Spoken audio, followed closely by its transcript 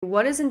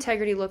What does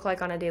integrity look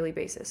like on a daily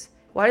basis?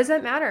 Why does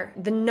that matter?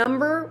 The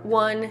number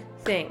one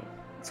thing,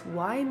 it's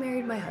why I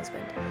married my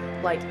husband.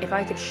 Like, if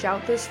I could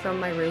shout this from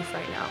my roof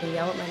right now and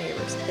yell at my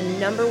neighbors, the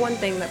number one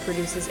thing that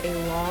produces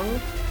a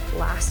long,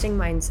 lasting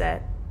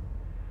mindset.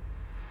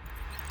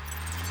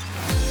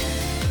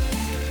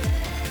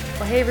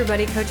 Well, hey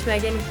everybody, Coach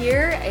Megan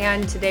here,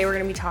 and today we're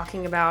going to be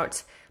talking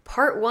about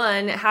part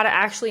one, how to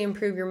actually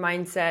improve your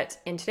mindset.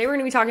 And today we're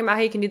going to be talking about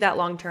how you can do that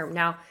long term.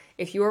 Now,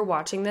 if you are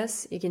watching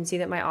this, you can see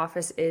that my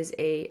office is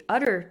a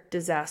utter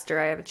disaster.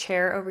 I have a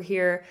chair over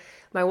here.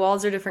 My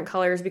walls are different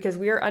colors because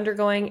we are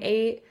undergoing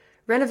a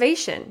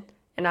renovation,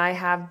 and I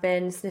have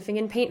been sniffing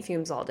in paint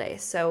fumes all day.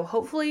 So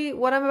hopefully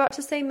what I'm about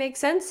to say makes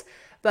sense.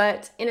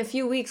 But in a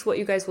few weeks, what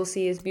you guys will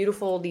see is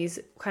beautiful, these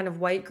kind of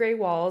white gray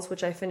walls,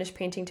 which I finished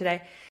painting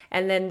today.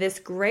 And then this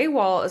gray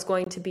wall is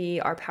going to be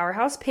our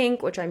Powerhouse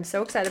Pink, which I'm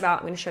so excited about.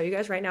 I'm going to show you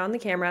guys right now on the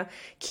camera.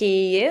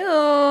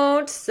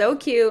 Cute, so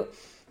cute.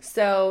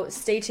 So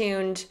stay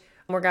tuned.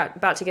 We're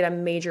about to get a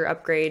major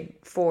upgrade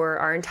for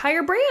our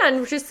entire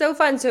brand, which is so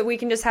fun. So we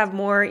can just have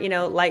more,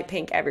 light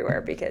pink everywhere,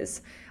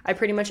 because I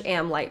pretty much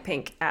am light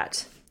pink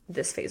at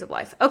this phase of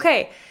life.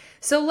 Okay,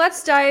 so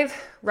let's dive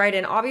right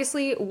in.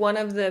 Obviously, one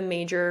of the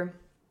major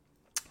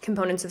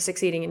components of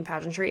succeeding in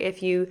pageantry,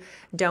 if you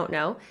don't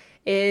know,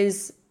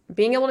 is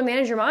being able to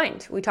manage your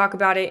mind. We talk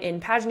about it in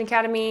Pageant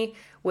Academy,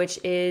 which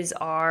is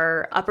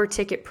our upper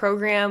ticket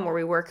program where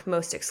we work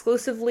most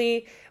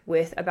exclusively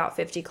with about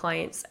 50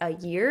 clients a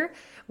year.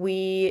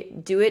 We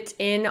do it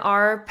in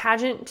our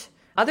pageant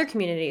other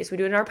communities. We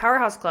do it in our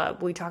Powerhouse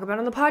Club. We talk about it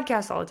on the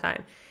podcast all the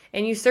time.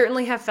 And you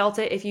certainly have felt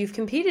it if you've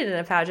competed in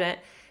a pageant,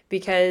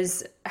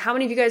 because how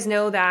many of you guys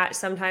know that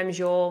sometimes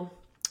you'll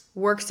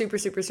work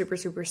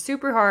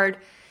super hard,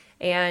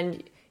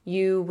 and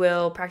you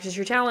will practice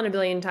your talent a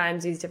billion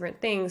times, these different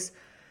things,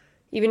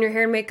 even your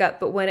hair and makeup.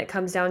 But when it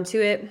comes down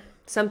to it,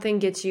 something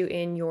gets you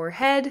in your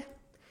head.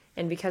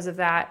 And because of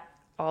that,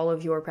 all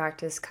of your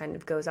practice kind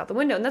of goes out the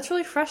window. And that's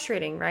really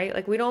frustrating, right?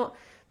 Like, we don't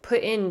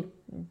put in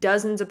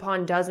dozens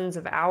upon dozens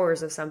of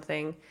hours of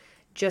something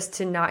just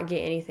to not get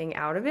anything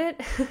out of it.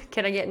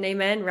 Can I get an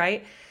amen,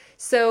 right?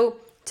 So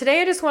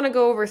today I just want to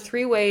go over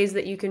 3 ways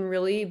that you can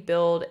really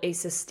build a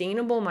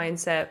sustainable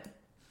mindset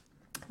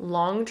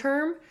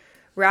long-term,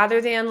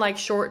 rather than like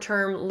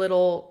short-term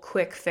little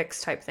quick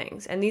fix type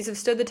things. And these have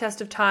stood the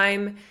test of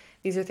time.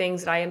 These are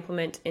things that I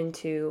implement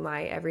into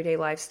my everyday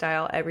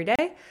lifestyle every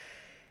day.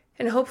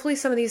 And hopefully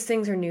some of these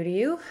things are new to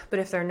you, but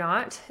if they're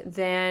not,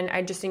 then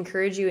I just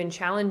encourage you and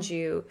challenge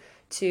you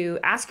to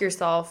ask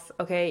yourself,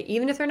 okay,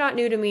 even if they're not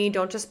new to me,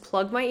 don't just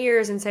plug my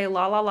ears and say,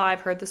 la, la, la,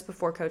 I've heard this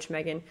before, Coach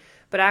Megan,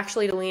 but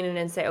actually to lean in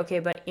and say, okay,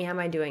 but am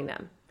I doing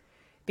them?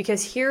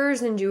 Because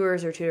hearers and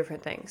doers are 2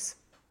 different things.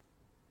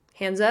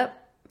 Hands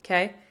up,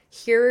 okay?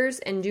 Hearers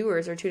and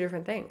doers are 2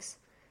 different things.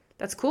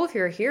 That's cool if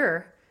you're a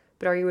hearer,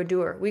 but are you a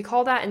doer? We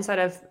call that, inside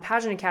of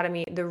Pageant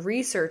Academy, the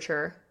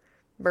researcher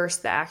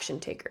versus the action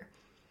taker.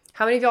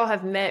 How many of y'all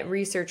have met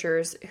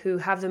researchers who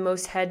have the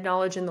most head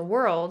knowledge in the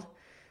world?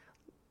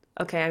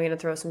 Okay, I'm going to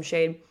throw some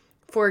shade.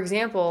 For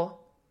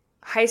example,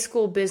 high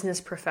school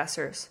business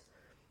professors.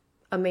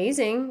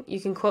 Amazing.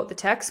 You can quote the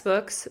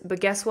textbooks,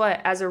 but guess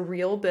what? As a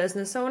real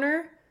business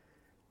owner,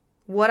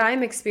 what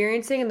I'm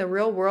experiencing in the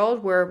real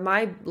world, where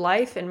my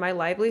life and my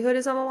livelihood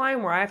is on the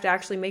line, where I have to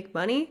actually make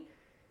money,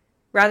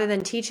 rather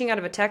than teaching out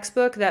of a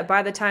textbook that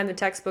by the time the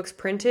textbook's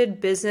printed,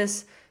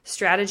 business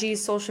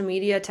strategies, social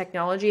media,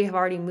 technology have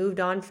already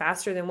moved on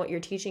faster than what you're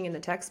teaching in the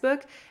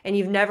textbook, and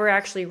you've never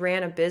actually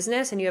ran a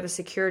business and you have a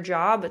secure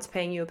job that's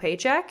paying you a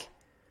paycheck.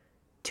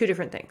 2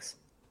 different things.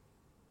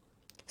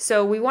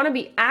 So we want to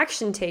be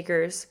action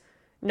takers,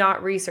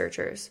 not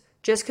researchers.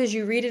 Just because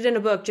you read it in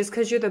a book, just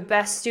because you're the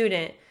best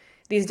student,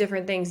 these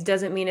different things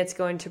doesn't mean it's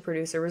going to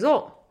produce a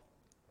result.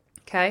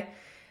 Okay?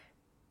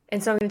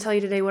 And so I'm going to tell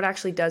you today what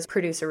actually does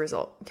produce a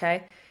result.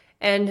 Okay?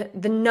 And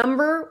the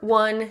number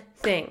one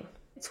thing,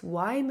 it's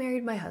why I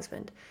married my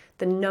husband.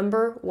 The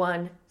number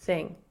one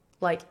thing,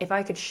 like, if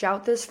I could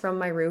shout this from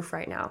my roof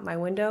right now, my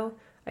window,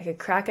 I could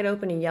crack it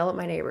open and yell at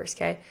my neighbors.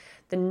 Okay?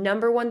 The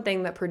number one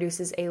thing that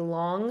produces a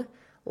long,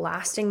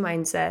 lasting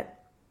mindset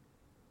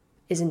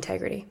is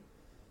integrity.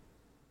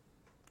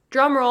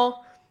 Drum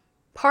roll,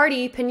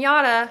 party,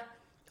 piñata,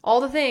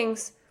 all the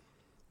things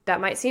that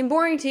might seem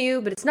boring to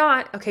you, but it's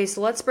not. Okay, so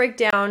let's break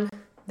down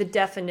the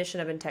definition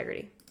of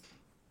integrity.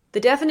 The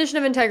definition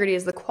of integrity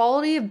is the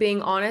quality of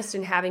being honest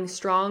and having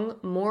strong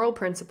moral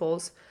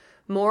principles,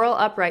 moral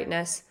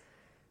uprightness.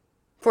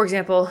 For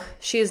example,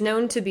 she is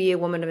known to be a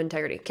woman of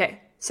integrity. Okay,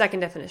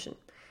 second definition.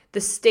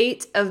 The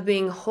state of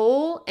being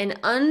whole and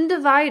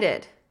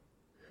undivided.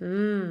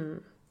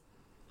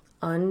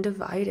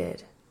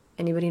 Undivided.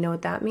 Anybody know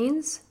what that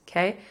means?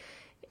 Okay.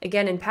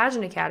 Again, in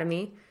Pageant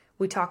Academy,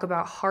 we talk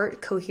about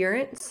heart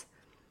coherence.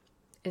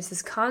 It's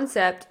this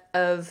concept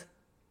of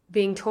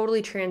being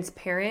totally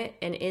transparent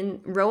and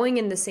rowing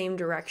in the same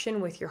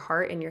direction with your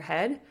heart and your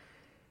head,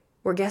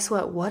 where guess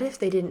what? What if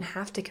they didn't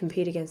have to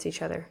compete against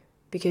each other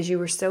because you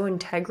were so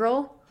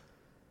integral,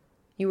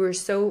 you were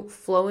so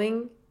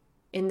flowing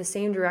in the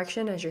same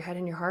direction as your head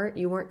and your heart.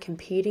 You weren't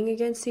competing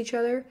against each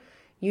other.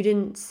 You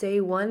didn't say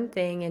one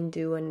thing and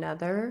do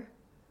another.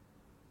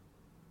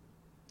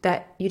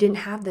 That you didn't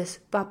have this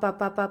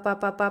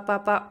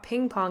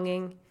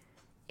ping-ponging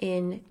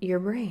in your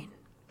brain.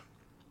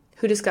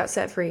 Who just got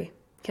set free?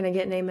 Can I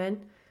get an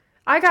amen?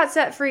 I got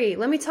set free.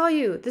 Let me tell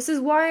you, this is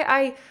why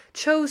I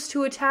chose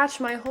to attach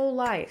my whole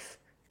life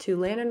to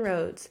Landon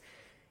Rhodes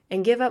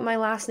and give up my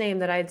last name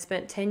that I had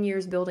spent 10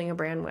 years building a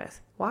brand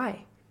with.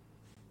 Why?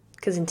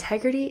 Because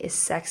integrity is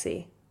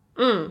sexy.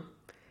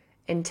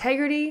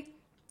 Integrity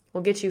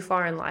will get you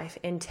far in life.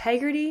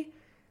 Integrity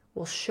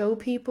will show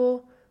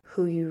people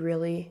who you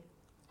really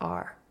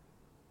are.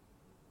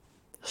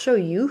 It'll show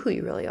you who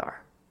you really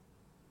are.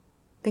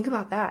 Think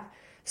about that.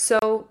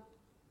 So,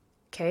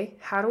 okay,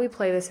 how do we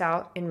play this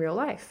out in real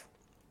life?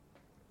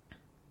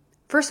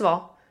 First of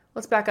all,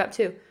 let's back up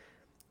too.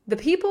 The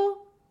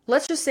people,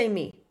 let's just say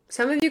me.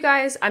 Some of you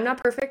guys, I'm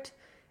not perfect,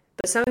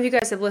 but some of you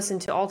guys have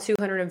listened to all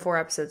 204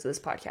 episodes of this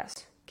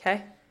podcast,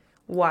 okay?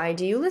 Why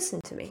do you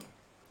listen to me?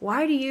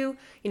 Why do you,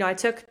 I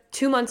took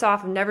 2 months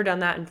off. I've never done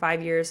that in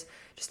 5 years.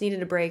 Just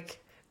needed a break.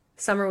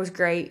 Summer was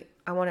great.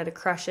 I wanted to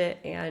crush it.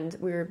 And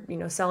we were,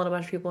 selling a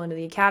bunch of people into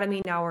the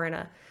academy. Now we're in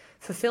a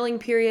fulfilling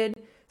period.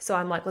 So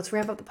I'm like, let's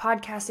ramp up the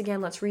podcast again.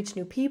 Let's reach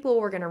new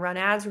people. We're going to run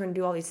ads. We're going to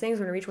do all these things.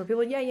 We're going to reach more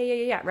people.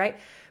 Yeah, right?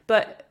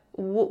 But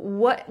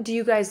what do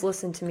you guys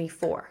listen to me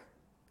for?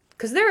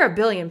 Because there are a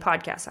billion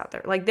podcasts out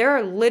there. Like, there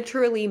are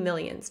literally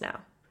millions now.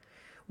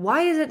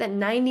 Why is it that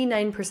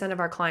 99% of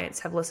our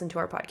clients have listened to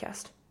our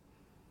podcast?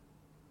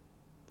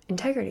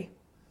 Integrity.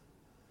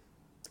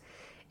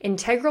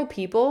 Integral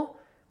people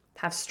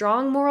have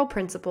strong moral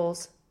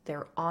principles.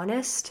 They're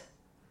honest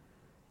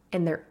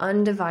and they're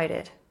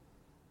undivided.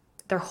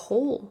 They're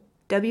whole.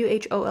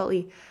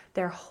 W-H-O-L-E.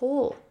 They're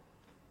whole.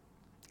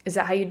 Is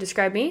that how you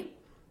describe me?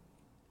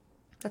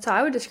 That's how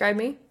I would describe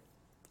me.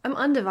 I'm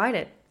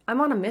undivided.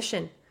 I'm on a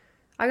mission.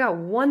 I got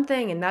one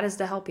thing, and that is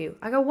to help you.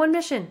 I got one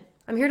mission.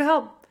 I'm here to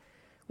help.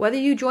 Whether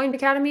you join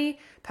Academy,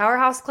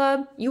 Powerhouse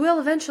Club, you will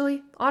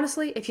eventually.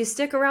 Honestly, if you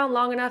stick around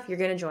long enough, you're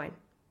going to join.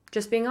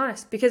 Just being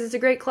honest. Because it's a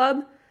great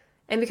club,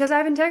 and because I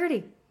have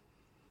integrity.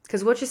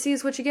 Because what you see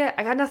is what you get.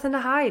 I got nothing to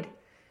hide.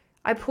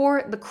 I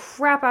pour the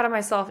crap out of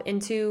myself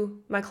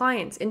into my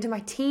clients, into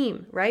my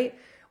team, right?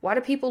 Why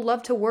do people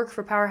love to work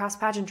for Powerhouse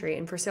Pageantry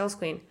and for Sales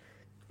Queen?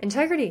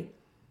 Integrity.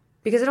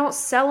 Because I don't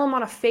sell them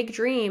on a fake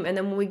dream, and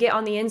then when we get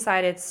on the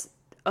inside, it's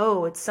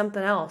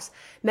something else.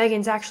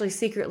 Megan's actually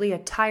secretly a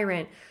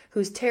tyrant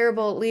who's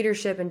terrible at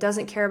leadership and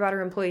doesn't care about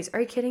her employees.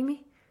 Are you kidding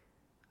me?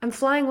 I'm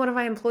flying one of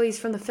my employees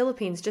from the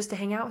Philippines just to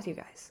hang out with you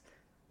guys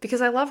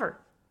because I love her,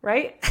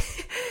 right?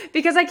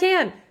 Because I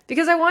can,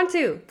 because I want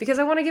to, because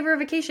I want to give her a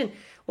vacation.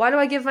 Why do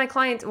I give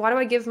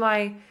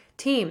my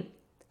team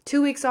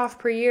 2 weeks off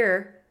per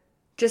year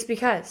just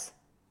because?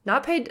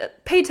 Not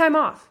paid time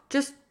off,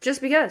 just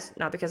because.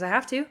 Not because I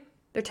have to.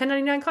 They're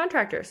 1099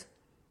 contractors.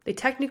 They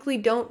technically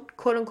don't,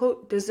 quote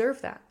unquote,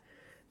 deserve that.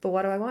 But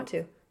why do I want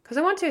to? Because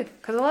I want to.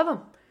 Because I love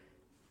them.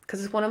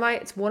 Because it's one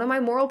of my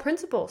moral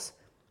principles.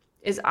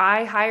 Is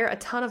I hire a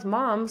ton of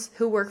moms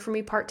who work for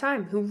me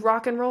part-time, who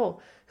rock and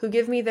roll, who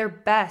give me their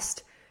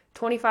best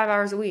 25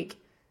 hours a week.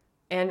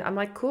 And I'm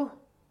like, cool.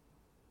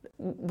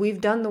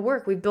 We've done the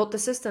work. We've built the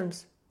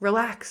systems.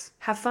 Relax.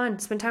 Have fun.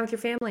 Spend time with your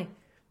family.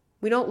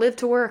 We don't live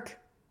to work.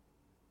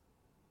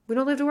 We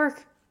don't live to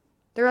work.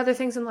 There are other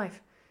things in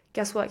life.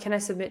 Guess what? Can I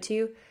submit to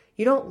you?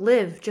 You don't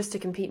live just to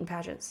compete in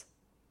pageants.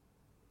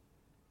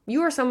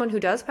 You are someone who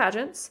does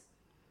pageants,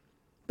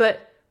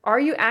 but are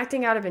you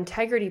acting out of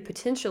integrity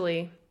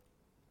potentially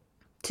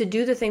to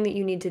do the thing that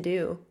you need to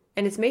do?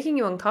 And it's making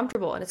you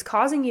uncomfortable and it's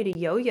causing you to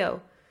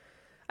yo-yo.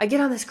 I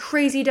get on this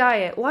crazy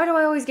diet. Why do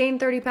I always gain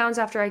 30 pounds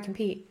after I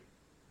compete?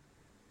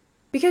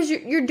 Because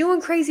you're doing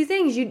crazy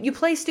things. You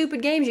play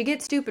stupid games. You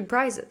get stupid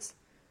prizes.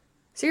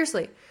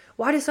 Seriously.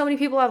 Why do so many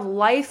people have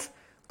life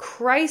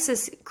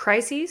crises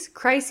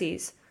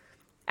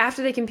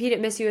after they compete at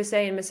Miss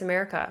USA and Miss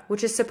America,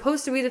 which is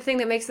supposed to be the thing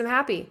that makes them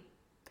happy?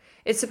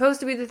 It's supposed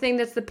to be the thing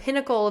that's the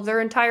pinnacle of their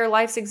entire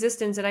life's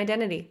existence and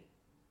identity.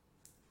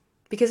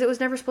 Because it was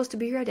never supposed to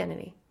be your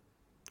identity.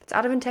 It's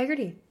out of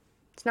integrity.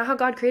 It's not how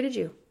God created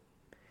you.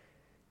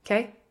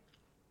 Okay?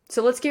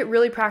 So let's get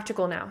really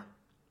practical now.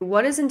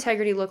 What does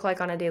integrity look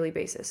like on a daily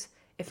basis?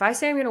 If I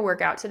say I'm going to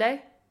work out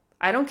today,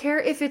 I don't care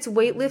if it's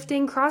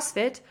weightlifting,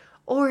 CrossFit,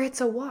 or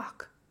it's a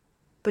walk,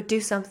 but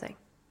do something.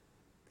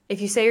 If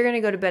you say you're going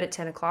to go to bed at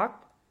 10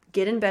 o'clock,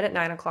 get in bed at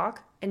 9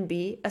 o'clock and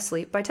be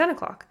asleep by 10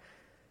 o'clock.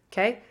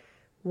 Okay?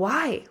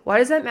 Why? Why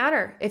does that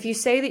matter? If you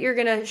say that you're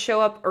going to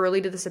show up early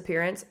to this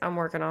appearance, I'm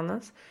working on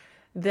this,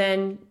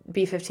 then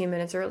be 15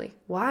 minutes early.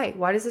 Why?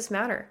 Why does this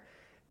matter?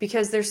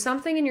 Because there's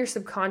something in your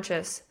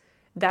subconscious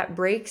that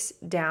breaks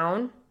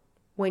down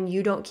when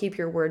you don't keep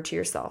your word to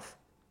yourself.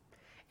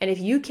 And if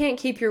you can't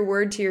keep your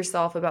word to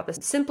yourself about the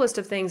simplest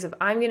of things of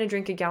I'm going to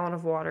drink a gallon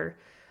of water,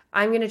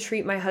 I'm going to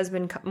treat my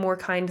husband more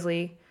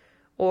kindly,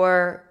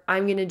 or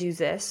I'm going to do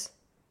this,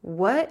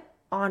 what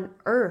on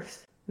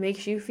earth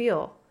makes you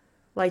feel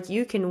like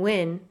you can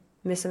win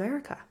Miss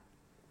America?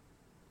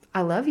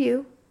 I love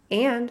you.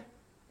 And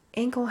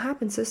ain't gonna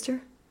happen,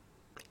 sister.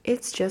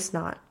 It's just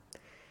not.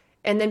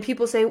 And then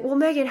people say, well,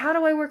 Megan, how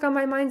do I work on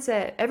my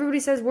mindset? Everybody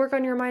says work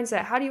on your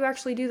mindset. How do you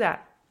actually do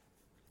that?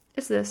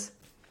 It's this.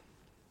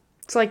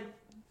 It's like,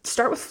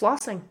 start with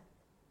flossing.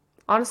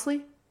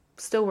 Honestly,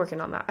 still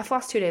working on that. I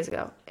flossed 2 days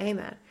ago.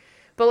 Amen.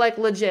 But like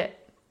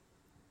legit,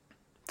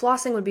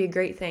 flossing would be a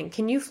great thing.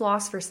 Can you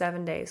floss for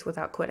 7 days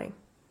without quitting?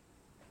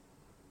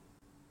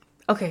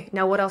 Okay,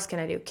 now what else can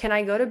I do? Can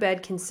I go to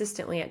bed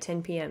consistently at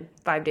 10 p.m.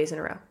 5 days in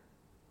a row?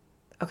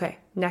 Okay,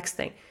 next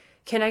thing.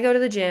 Can I go to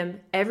the gym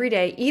every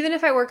day, even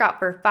if I work out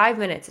for 5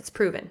 minutes? It's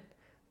proven.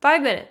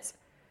 5 minutes.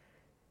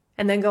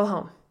 And then go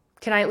home.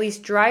 Can I at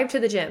least drive to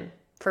the gym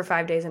for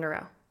 5 days in a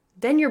row?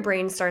 Then your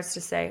brain starts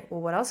to say,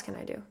 well, what else can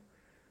I do?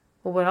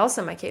 Well, what else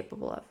am I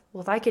capable of?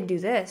 Well, if I could do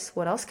this,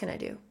 what else can I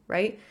do,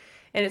 right?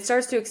 And it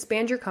starts to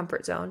expand your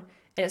comfort zone,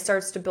 and it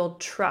starts to build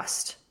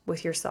trust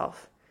with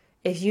yourself.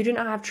 If you do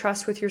not have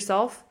trust with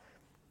yourself,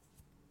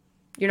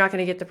 you're not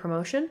going to get the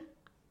promotion.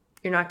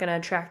 You're not going to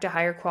attract a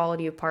higher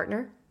quality of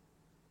partner.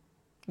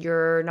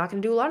 You're not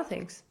going to do a lot of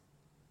things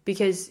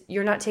because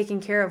you're not taking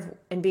care of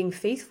and being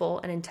faithful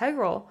and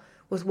integral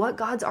with what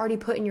God's already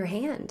put in your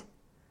hand.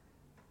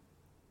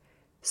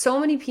 So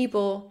many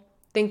people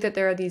think that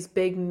there are these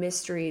big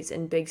mysteries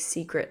and big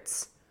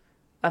secrets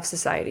of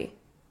society,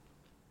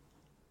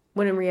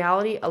 when in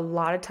reality, a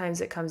lot of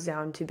times it comes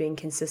down to being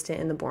consistent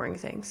in the boring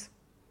things.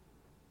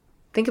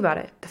 Think about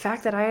it. The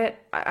fact that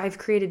I've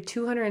created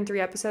 203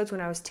 episodes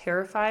when I was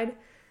terrified,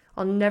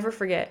 I'll never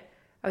forget.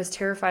 I was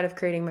terrified of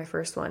creating my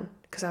first one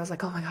because I was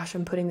like, oh my gosh,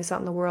 I'm putting this out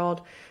in the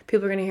world.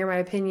 People are going to hear my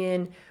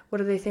opinion. What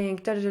do they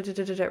think?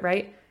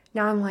 Right?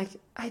 Now I'm like,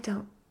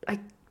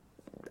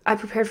 I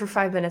prepared for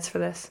 5 minutes for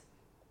this.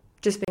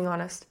 Just being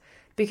honest.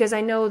 Because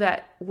I know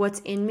that what's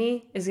in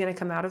me is going to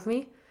come out of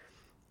me.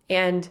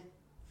 And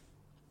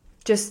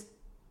just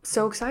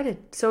so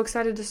excited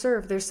to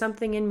serve. There's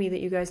something in me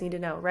that you guys need to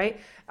know, right?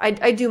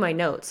 I do my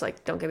notes,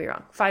 like, don't get me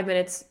wrong. 5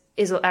 minutes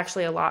is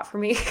actually a lot for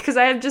me because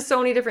I have just so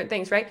many different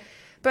things, right?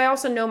 But I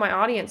also know my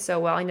audience so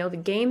well. I know the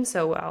game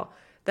so well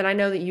that I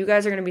know that you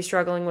guys are going to be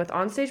struggling with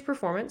onstage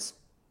performance,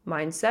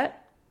 mindset,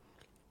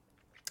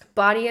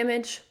 body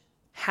image,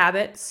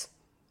 habits,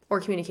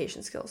 or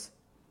communication skills,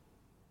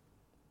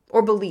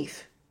 or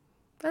belief.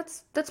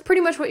 That's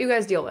pretty much what you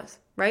guys deal with,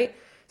 right?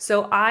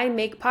 So I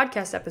make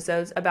podcast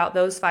episodes about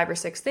those 5 or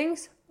 6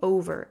 things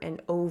over and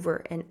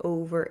over and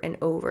over and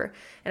over.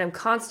 And I'm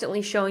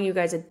constantly showing you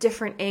guys a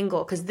different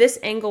angle because this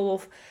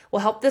angle will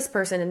help this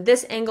person and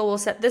this angle will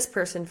set this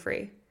person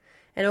free.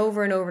 And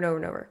over and over and over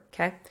and over,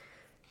 okay?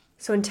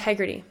 So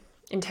integrity.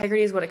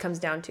 Integrity is what it comes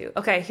down to.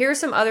 Okay, here's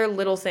some other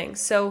little things.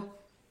 So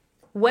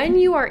when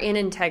you are in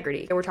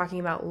integrity, we're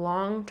talking about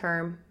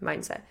long-term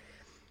mindset.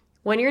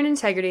 When you're in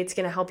integrity, it's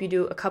going to help you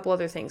do a couple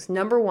other things.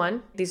 Number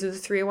 1, these are the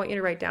 3 I want you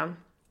to write down.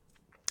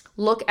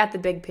 Look at the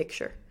big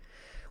picture.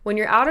 When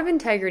you're out of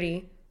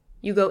integrity,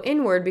 you go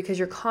inward because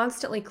you're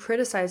constantly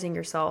criticizing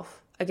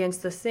yourself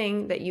against the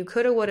thing that you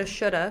coulda, woulda,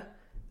 shoulda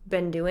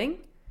been doing.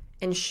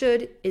 And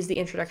should is the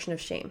introduction of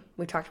shame.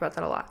 We talked about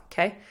that a lot,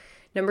 okay?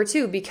 Number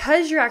 2,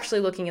 because you're actually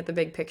looking at the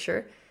big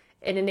picture,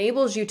 it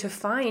enables you to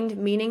find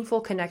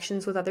meaningful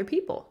connections with other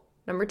people.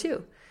 Number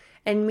 2.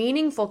 And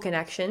meaningful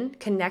connection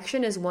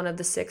is one of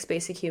the 6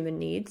 basic human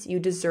needs. You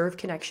deserve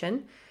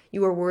connection.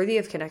 You are worthy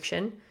of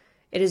connection.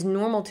 It is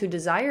normal to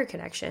desire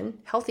connection,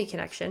 healthy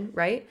connection,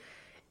 right?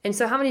 And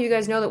so how many of you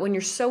guys know that when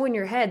you're so in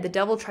your head, the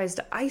devil tries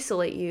to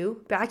isolate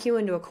you, back you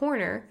into a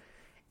corner,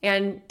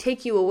 and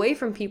take you away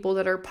from people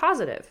that are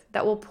positive,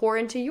 that will pour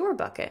into your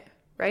bucket,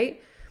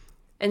 right?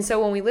 And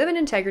so when we live in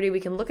integrity,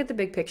 we can look at the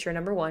big picture,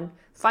 number 1,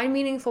 find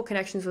meaningful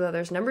connections with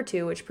others, number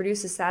 2, which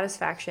produces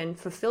satisfaction,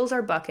 fulfills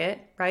our bucket,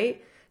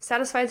 right?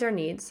 Satisfies our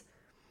needs.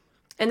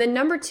 And then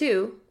number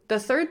 2, the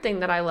third thing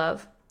that I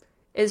love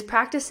is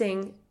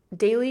practicing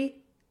daily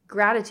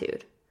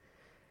gratitude.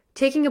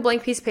 Taking a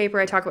blank piece of paper,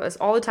 I talk about this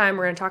all the time.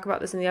 We're going to talk about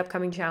this in the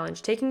upcoming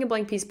challenge. Taking a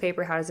blank piece of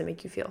paper, how does it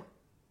make you feel?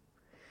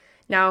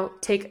 Now,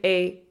 take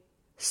a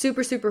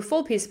super, super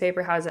full piece of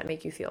paper, how does that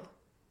make you feel?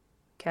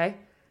 Okay?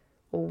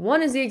 Well,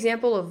 1 is the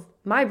example of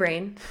my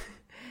brain.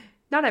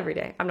 Not every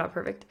day. I'm not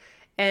perfect.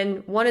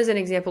 And 1 is an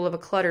example of a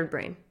cluttered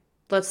brain.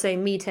 Let's say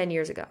me 10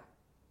 years ago.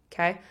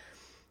 Okay?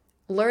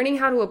 Learning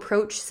how to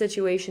approach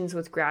situations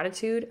with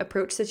gratitude,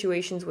 approach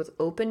situations with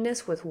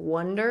openness, with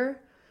wonder,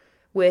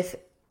 with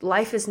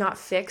life is not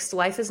fixed.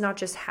 Life is not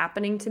just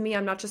happening to me.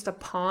 I'm not just a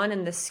pawn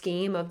in the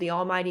scheme of the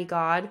Almighty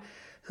God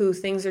who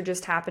things are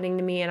just happening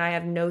to me and I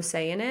have no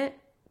say in it.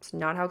 It's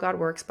not how God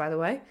works, by the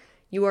way.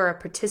 You are a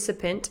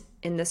participant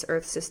in this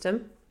earth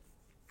system.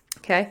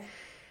 Okay?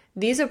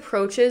 These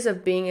approaches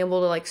of being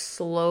able to like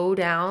slow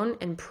down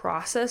and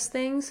process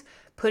things,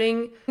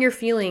 putting your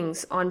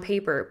feelings on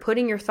paper,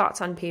 putting your thoughts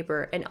on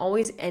paper, and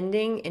always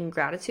ending in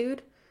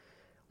gratitude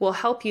will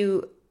help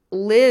you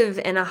live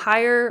in a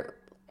higher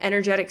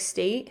energetic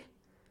state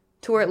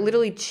to where it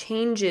literally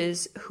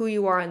changes who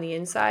you are on the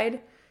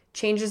inside,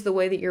 changes the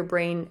way that your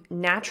brain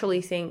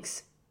naturally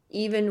thinks,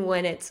 even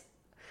when it's,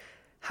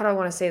 how do I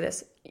want to say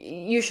this?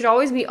 You should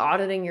always be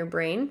auditing your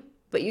brain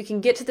but you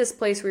can get to this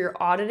place where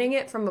you're auditing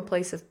it from a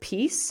place of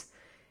peace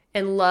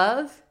and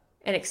love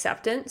and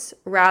acceptance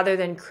rather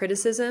than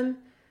criticism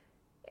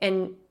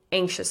and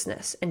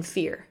anxiousness and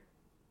fear.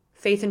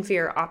 Faith and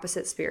fear are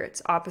opposite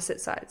spirits,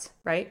 opposite sides,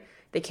 right?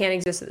 They can't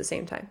exist at the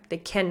same time. They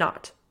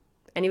cannot.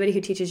 Anybody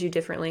who teaches you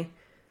differently,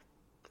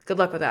 good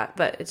luck with that,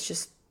 but it's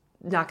just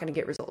not going to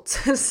get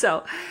results.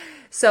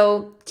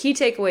 So key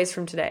takeaways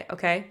from today,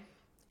 okay?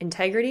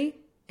 Integrity.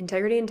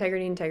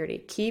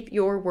 Keep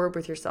your word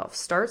with yourself.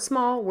 Start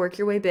small, work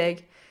your way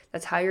big.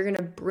 That's how you're going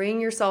to bring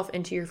yourself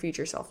into your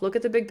future self. Look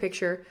at the big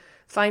picture,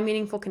 find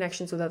meaningful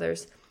connections with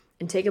others,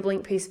 and take a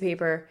blank piece of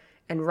paper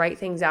and write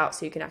things out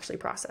so you can actually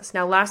process.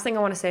 Now, last thing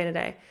I want to say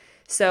today.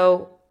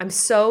 So I'm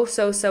so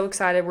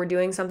excited. We're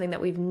doing something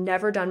that we've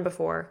never done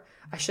before.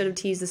 I should have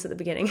teased this at the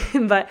beginning,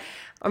 but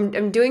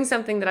I'm doing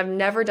something that I've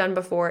never done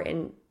before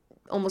in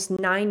almost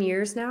 9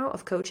 years now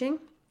of coaching.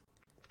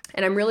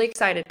 And I'm really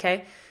excited,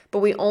 okay? But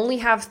we only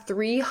have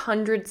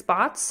 300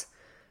 spots.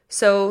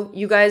 So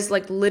you guys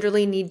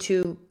literally need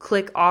to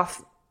click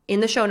off in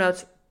the show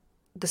notes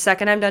the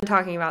second I'm done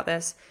talking about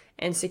this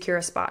and secure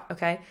a spot,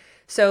 okay?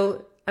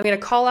 So I'm going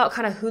to call out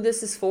kind of who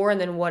this is for and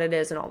then what it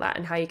is and all that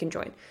and how you can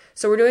join.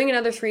 So we're doing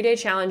another 3-day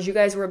challenge. You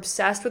guys were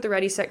obsessed with the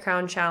Ready, Set,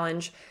 Crown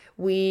challenge.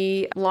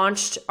 We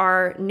launched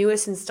our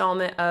newest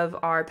installment of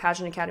our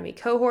Pageant Academy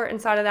cohort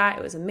inside of that.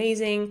 It was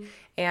amazing.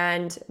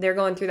 And they're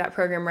going through that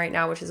program right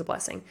now, which is a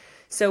blessing.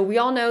 So we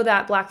all know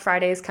that Black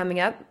Friday is coming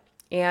up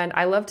and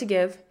I love to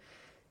give.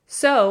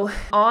 So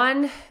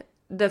on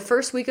the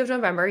first week of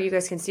November, you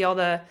guys can see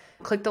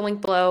click the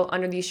link below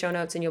under these show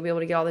notes and you'll be able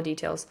to get all the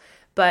details.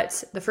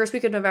 But the first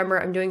week of November,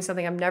 I'm doing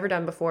something I've never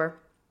done before.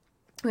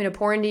 I'm going to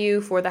pour into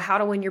you for the How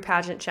to Win Your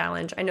Pageant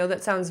Challenge. I know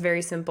that sounds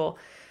very simple,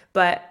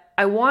 but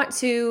I want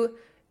to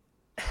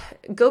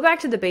go back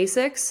to the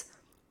basics,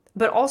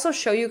 but also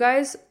show you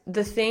guys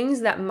the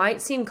things that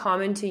might seem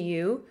common to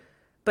you,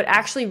 but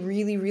actually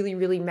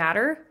really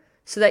matter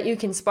so that you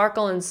can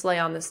sparkle and slay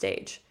on the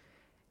stage.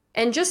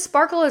 And just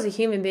sparkle as a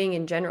human being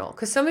in general,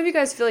 because some of you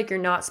guys feel like you're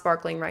not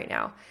sparkling right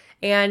now.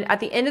 And at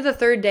the end of the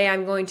third day,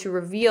 I'm going to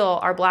reveal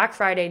our Black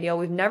Friday deal.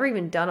 We've never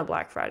even done a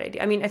Black Friday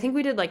deal. I mean, I think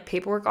we did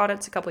paperwork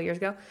audits a couple years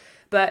ago,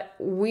 but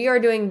we are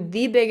doing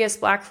the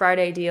biggest Black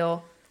Friday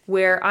deal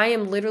where I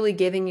am literally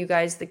giving you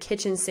guys the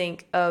kitchen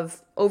sink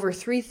of over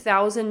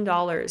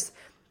 $3,000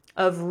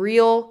 of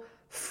real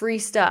free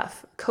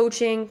stuff,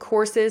 coaching,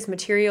 courses,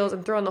 materials.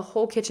 I'm throwing the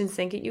whole kitchen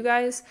sink at you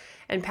guys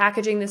and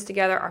packaging this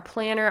together. Our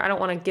planner, I don't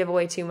want to give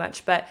away too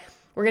much, but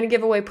we're going to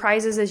give away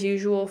prizes as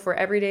usual for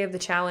every day of the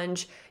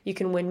challenge. You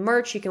can win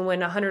merch. You can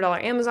win a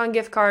 $100 Amazon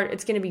gift card.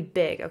 It's going to be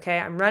big, okay?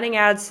 I'm running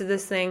ads to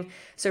this thing.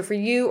 So for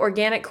you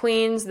organic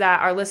queens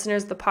that are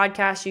listeners of the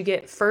podcast, you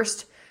get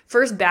first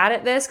bat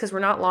at this because we're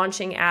not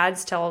launching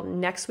ads till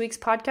next week's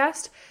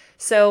podcast.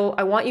 So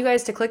I want you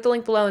guys to click the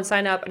link below and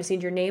sign up. I just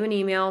need your name and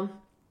email,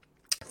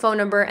 phone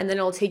number, and then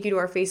it'll take you to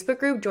our Facebook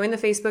group. Join the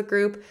Facebook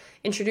group,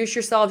 introduce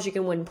yourselves. You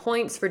can win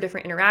points for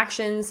different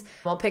interactions.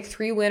 I'll pick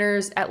 3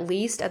 winners at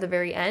least at the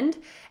very end.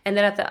 And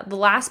then at the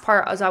last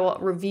part is I will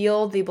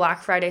reveal the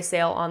Black Friday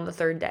sale on the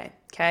third day.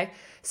 Okay.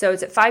 So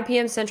it's at 5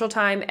 p.m. Central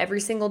Time every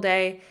single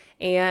day.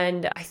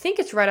 And I think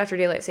it's right after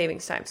daylight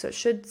savings time. So it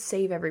should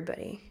save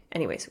everybody.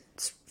 Anyways,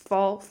 it's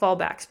fall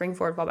back, spring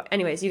forward, fall back.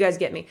 Anyways, you guys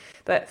get me.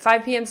 But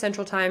 5 p.m.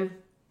 Central Time.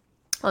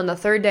 On the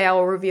third day, I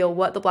will reveal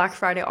what the Black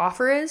Friday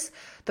offer is.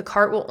 The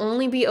cart will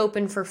only be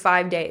open for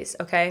 5 days,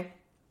 okay?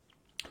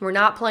 We're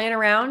not playing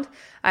around.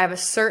 I have a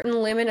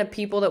certain limit of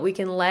people that we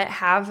can let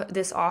have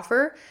this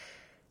offer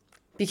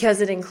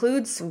because it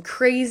includes some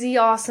crazy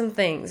awesome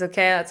things,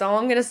 okay? That's all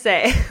I'm going to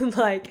say.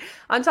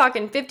 I'm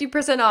talking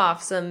 50%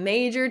 off some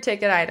major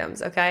ticket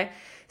items, okay?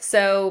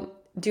 So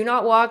do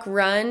not walk,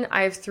 run.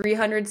 I have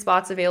 300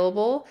 spots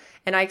available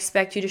and I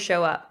expect you to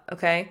show up,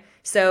 okay?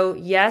 So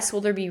yes,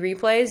 will there be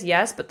replays?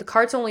 Yes, but the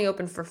cart's only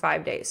open for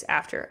 5 days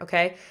after,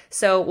 okay?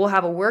 So we'll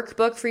have a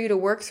workbook for you to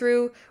work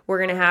through. We're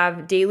going to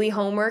have daily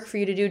homework for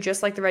you to do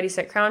just like the Ready,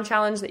 Set, Crown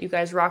challenge that you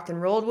guys rocked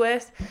and rolled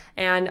with.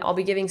 And I'll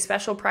be giving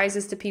special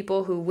prizes to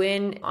people who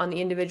win on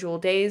the individual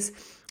days.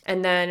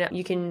 And then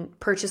you can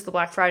purchase the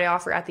Black Friday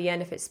offer at the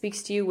end if it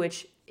speaks to you,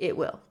 which it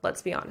will,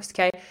 let's be honest,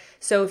 okay?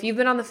 So if you've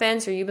been on the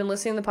fence or you've been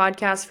listening to the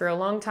podcast for a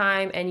long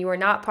time and you are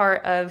not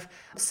part of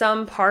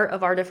some part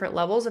of our different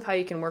levels of how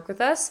you can work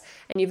with us,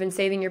 and you've been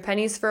saving your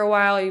pennies for a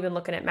while, you've been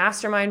looking at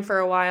Mastermind for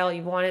a while,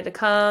 you've wanted to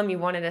come, you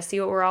wanted to see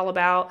what we're all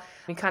about,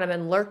 you've kind of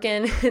been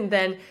lurking, and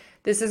then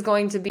this is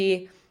going to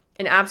be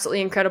an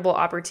absolutely incredible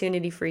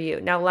opportunity for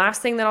you. Now,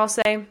 last thing that I'll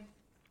say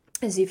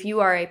is if you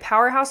are a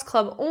Powerhouse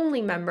Club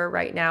only member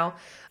right now,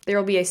 there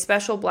will be a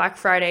special Black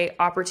Friday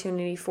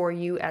opportunity for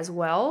you as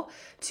well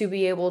to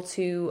be able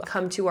to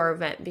come to our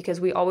event, because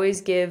we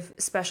always give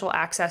special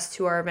access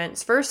to our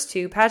events first,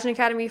 to Pageant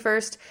Academy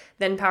first,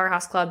 then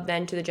Powerhouse Club,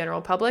 then to the general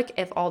public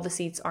if all the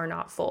seats are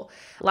not full.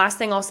 Last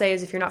thing I'll say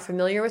is if you're not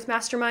familiar with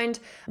Mastermind,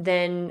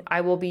 then I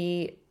will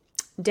be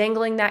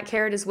dangling that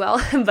carrot as well,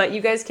 but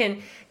you guys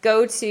can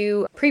go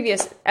to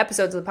previous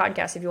episodes of the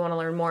podcast if you want to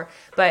learn more.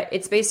 But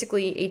it's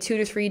basically a 2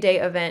 to 3 day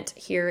event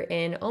here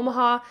in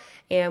Omaha,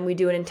 and we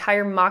do an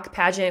entire mock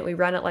pageant. We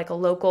run it like a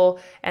local,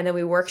 and then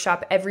we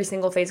workshop every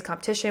single phase of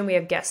competition. We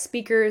have guest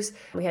speakers.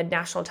 We had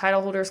national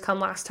title holders come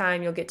last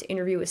time. You'll get to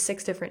interview with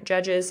 6 different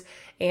judges,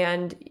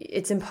 and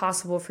it's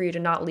impossible for you to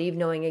not leave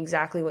knowing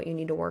exactly what you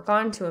need to work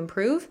on to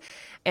improve.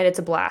 And it's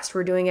a blast.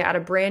 We're doing it at a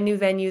brand new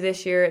venue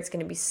this year. It's going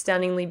to be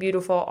stunningly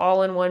beautiful,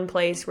 all in one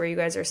place. Where you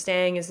guys are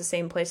staying is the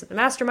same place that the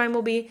mastermind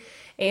will be.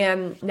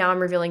 And now I'm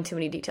revealing too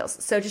many details.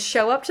 So just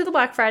show up to the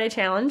Black Friday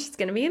Challenge. It's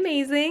going to be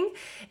amazing.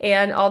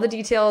 And all the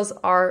details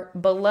are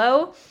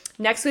below.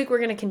 Next week, we're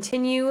going to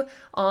continue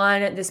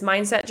on this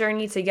mindset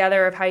journey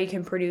together of how you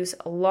can produce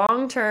a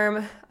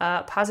long-term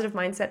positive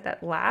mindset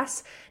that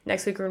lasts.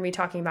 Next week, we're going to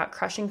be talking about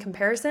crushing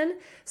comparison.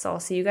 So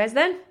I'll see you guys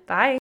then.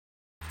 Bye.